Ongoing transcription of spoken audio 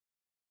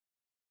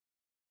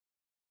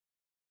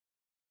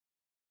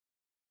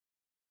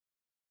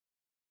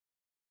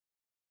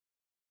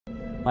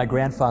My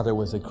grandfather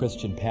was a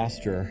Christian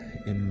pastor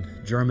in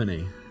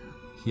Germany.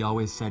 He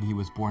always said he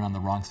was born on the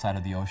wrong side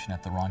of the ocean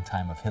at the wrong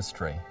time of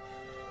history.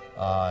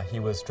 He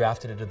was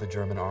drafted into the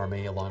German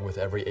army along with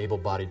every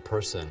able-bodied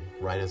person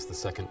right as the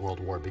Second World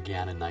War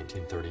began in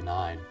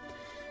 1939,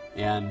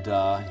 and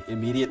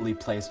immediately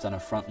placed on a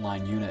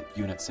frontline unit,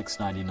 Unit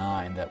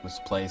 699, that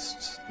was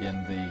placed in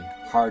the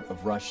heart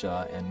of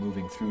Russia and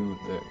moving through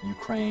the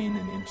Ukraine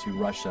and into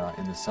Russia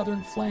in the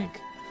southern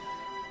flank.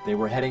 They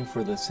were heading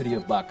for the city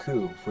of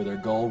Baku, for their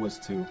goal was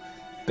to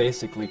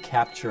basically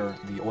capture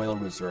the oil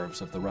reserves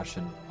of the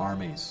Russian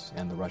armies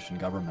and the Russian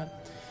government.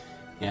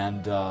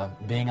 And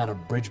being on a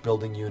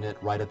bridge-building unit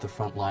right at the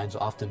front lines,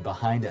 often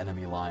behind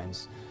enemy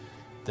lines,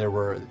 there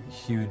were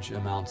huge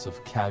amounts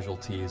of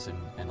casualties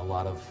and a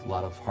lot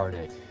of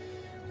heartache.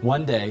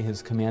 One day,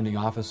 his commanding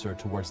officer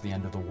towards the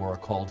end of the war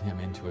called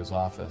him into his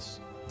office,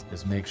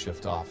 his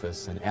makeshift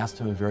office, and asked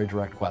him a very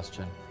direct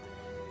question.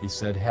 He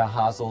said, "Herr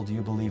Hasel, do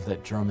you believe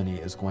that Germany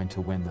is going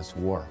to win this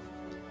war?"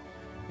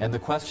 And the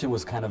question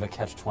was kind of a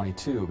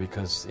catch-22,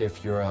 because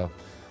if you're a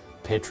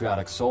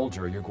patriotic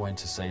soldier, you're going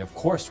to say, of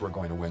course we're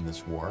going to win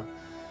this war.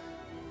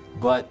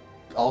 But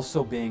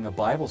also being a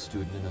Bible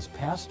student and as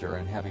pastor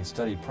and having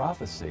studied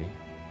prophecy,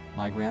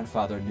 my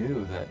grandfather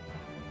knew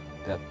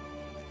that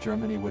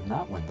Germany would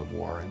not win the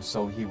war, and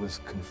so he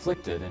was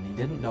conflicted and he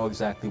didn't know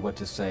exactly what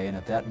to say, and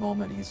at that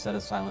moment he said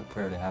a silent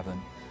prayer to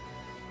heaven.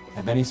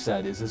 And then he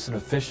said, "Is this an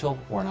official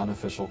or an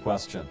unofficial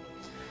question?"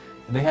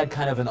 And they had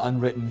kind of an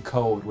unwritten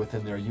code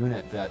within their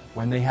unit that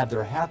when they had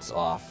their hats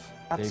off,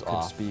 they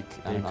could speak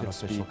in an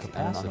unofficial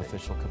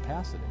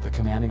capacity. The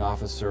commanding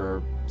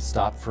officer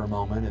stopped for a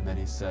moment and then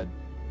he said,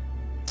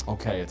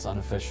 "Okay, it's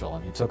unofficial."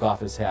 And he took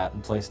off his hat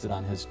and placed it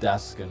on his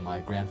desk, and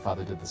my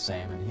grandfather did the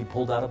same. And he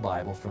pulled out a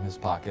Bible from his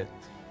pocket,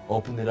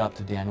 opened it up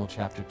to Daniel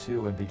chapter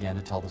 2, and began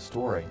to tell the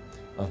story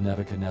of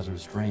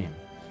Nebuchadnezzar's dream.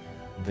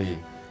 The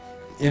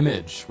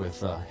image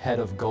with a head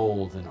of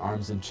gold and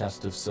arms and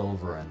chest of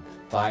silver and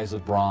thighs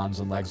of bronze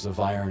and legs of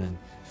iron and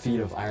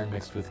feet of iron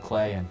mixed with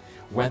clay, and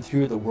went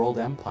through the world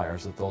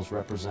empires that those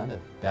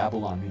represented: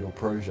 Babylon,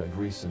 Medo-Persia,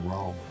 Greece, and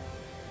Rome.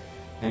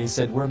 And he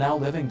said, we're now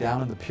living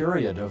down in the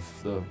period of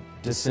the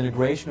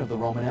disintegration of the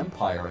Roman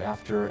Empire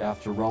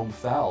after Rome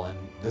fell, and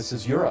this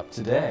is Europe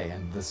today,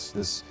 and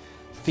this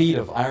feet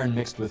of iron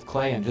mixed with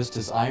clay, and just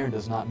as iron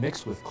does not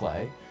mix with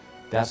clay,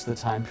 that's the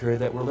time period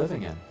that we're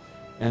living in.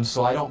 And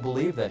so I don't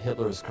believe that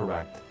Hitler is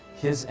correct.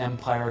 His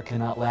empire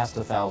cannot last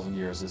 1,000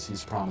 years as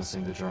he's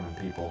promising the German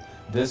people.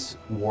 This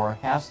war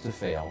has to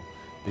fail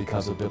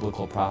because of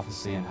biblical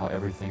prophecy and how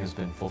everything has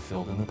been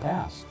fulfilled in the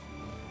past.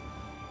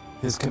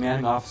 His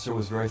commanding officer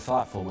was very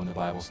thoughtful when the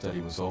Bible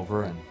study was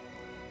over, and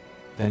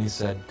then he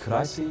said, "Could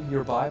I see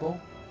your Bible?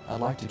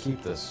 I'd like to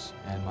keep this."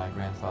 And my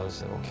grandfather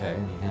said, "Okay,"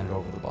 and he handed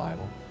over the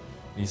Bible.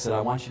 And he said,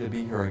 "I want you to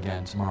be here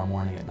again tomorrow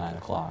morning at 9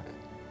 o'clock.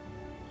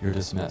 You're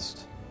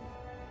dismissed."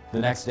 The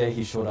next day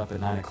he showed up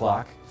at 9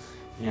 o'clock,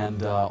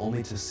 and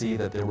only to see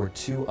that there were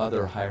two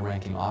other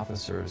high-ranking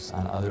officers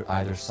on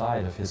either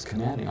side of his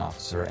commanding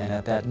officer. And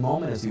at that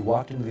moment, as he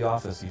walked into the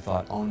office, he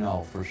thought, "Oh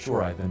no, for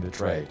sure I've been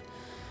betrayed."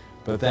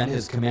 But then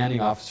his commanding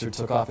officer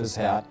took off his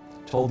hat,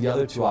 told the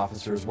other two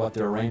officers what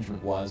their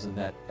arrangement was, and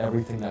that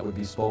everything that would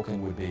be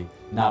spoken would be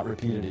not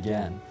repeated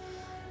again,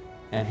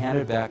 and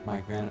handed back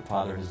my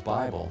grandfather his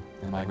Bible.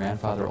 And my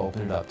grandfather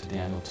opened it up to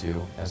Daniel 2,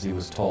 as he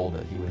was told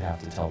that he would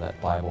have to tell that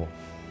Bible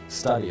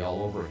study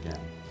all over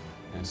again.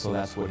 And so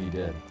that's what he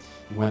did.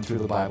 He went through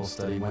the Bible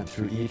study, went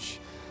through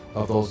each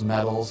of those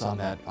medals on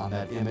that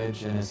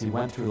image, and as he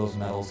went through those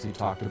medals, he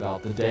talked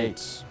about the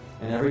dates.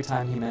 And every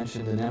time he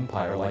mentioned an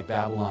empire like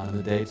Babylon and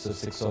the dates of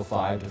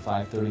 605 to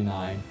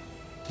 539,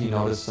 he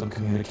noticed some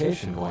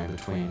communication going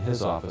between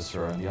his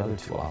officer and the other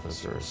two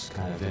officers,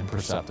 kind of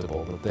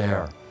imperceptible, but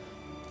there.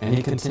 And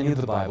he continued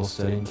the Bible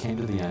study and came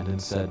to the end and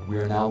said, "We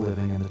are now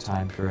living in the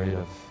time period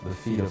of the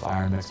feet of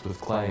iron mixed with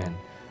clay, and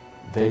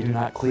they do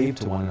not cleave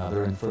to one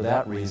another, and for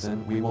that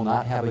reason, we will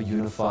not have a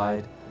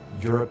unified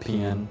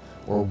European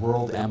or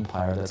world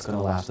empire that's going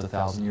to last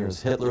 1,000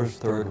 years. Hitler's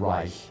Third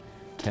Reich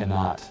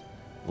cannot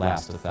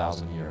last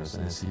 1,000 years."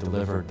 And as he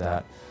delivered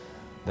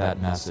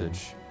that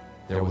message,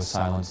 there was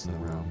silence in the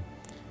room.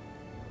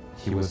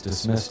 He was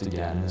dismissed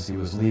again, and as he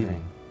was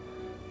leaving,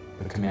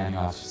 the commanding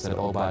officer said,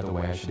 "Oh, by the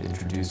way, I should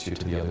introduce you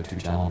to the other two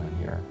gentlemen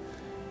here."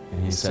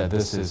 And he said,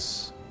 this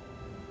is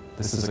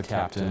a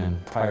captain,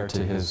 and prior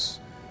to his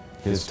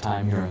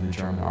time here in the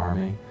German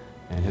army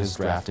and his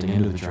drafting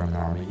into the German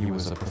army, he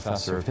was a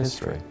professor of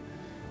history.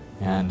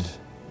 And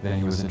then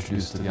he was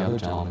introduced to the other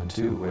gentleman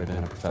too, who had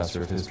been a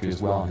professor of history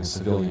as well in his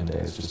civilian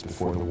days just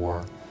before the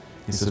war.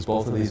 He says,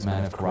 "Both of these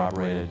men have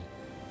corroborated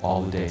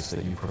all the dates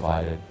that you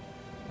provided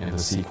in the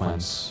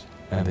sequence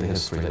and the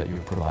history that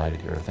you've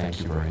provided here. Thank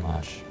you very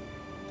much."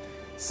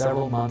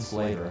 Several months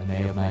later, in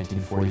May of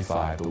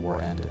 1945, the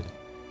war ended.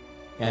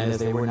 And as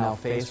they were now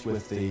faced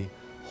with the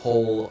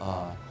whole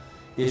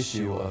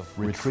issue of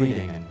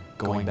retreating and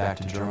going back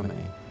to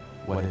Germany,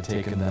 what had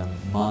taken them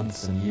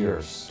months and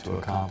years to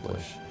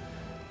accomplish,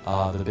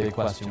 the big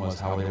question was,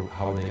 how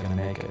are they going to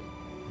make it?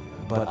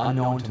 But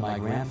unknown to my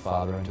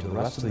grandfather and to the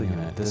rest of the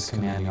unit, this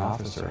commanding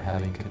officer,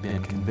 having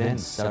been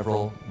convinced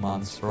several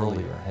months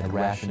earlier, had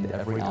rationed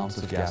every ounce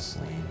of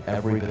gasoline,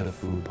 every bit of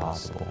food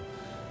possible,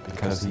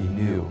 because he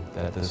knew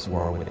that this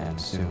war would end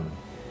soon,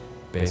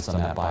 based on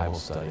that Bible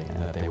study, and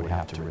that they would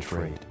have to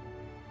retreat.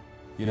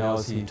 You know,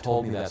 as he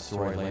told me that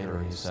story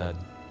later, he said,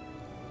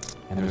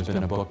 and there's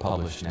been a book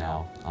published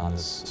now on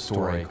this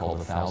story called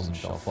 1,000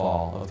 Shall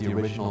Fall, of the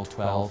original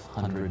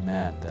 1,200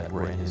 men that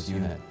were in his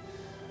unit,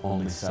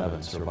 only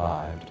 7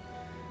 survived,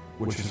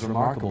 which is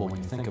remarkable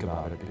when you think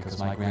about it, because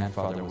my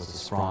grandfather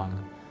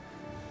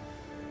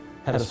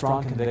had a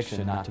strong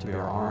conviction not to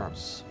bear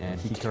arms, and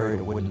he carried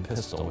a wooden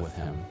pistol with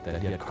him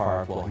that he had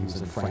carved while he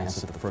was in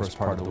France at the first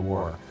part of the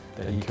war,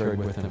 that he carried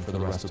with him for the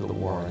rest of the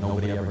war, and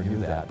nobody ever knew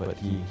that, but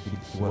he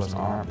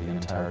wasn't armed the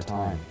entire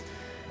time.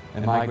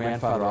 And my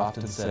grandfather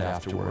often said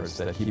afterwards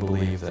that he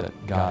believed that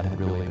God had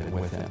really been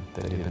with him,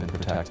 that he had been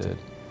protected,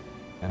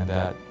 and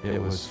that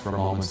it was for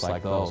moments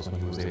like those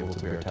when he was able to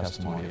bear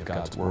testimony of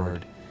God's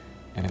Word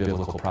and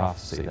biblical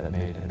prophecy that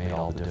had made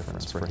all the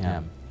difference for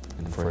him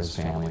and for his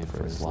family and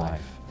for his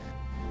life.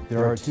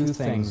 There are 2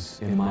 things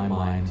in my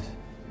mind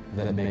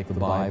that make the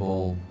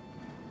Bible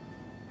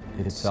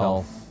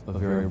itself a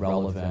very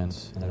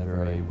relevant and a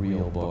very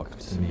real book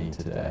to me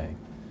today.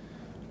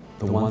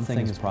 The one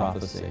thing is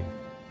prophecy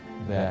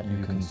that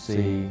you can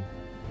see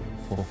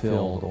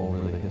fulfilled over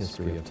the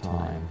history of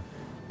time.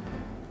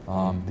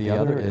 The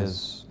other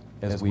is,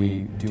 as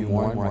we do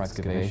more and more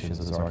excavations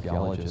as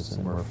archaeologists,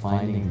 and we're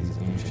finding these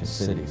ancient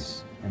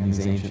cities and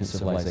these ancient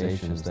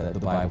civilizations that the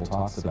Bible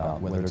talks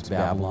about, whether it's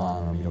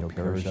Babylon or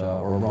Medo-Persia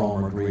or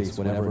Rome or Greece,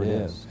 whatever it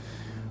is,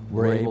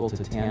 we're able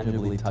to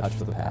tangibly touch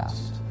the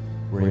past.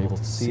 We're able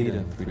to see it in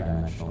a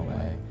 3-dimensional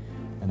way.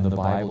 And the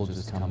Bible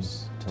just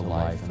comes to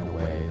life in a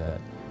way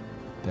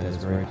that is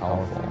very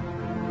powerful.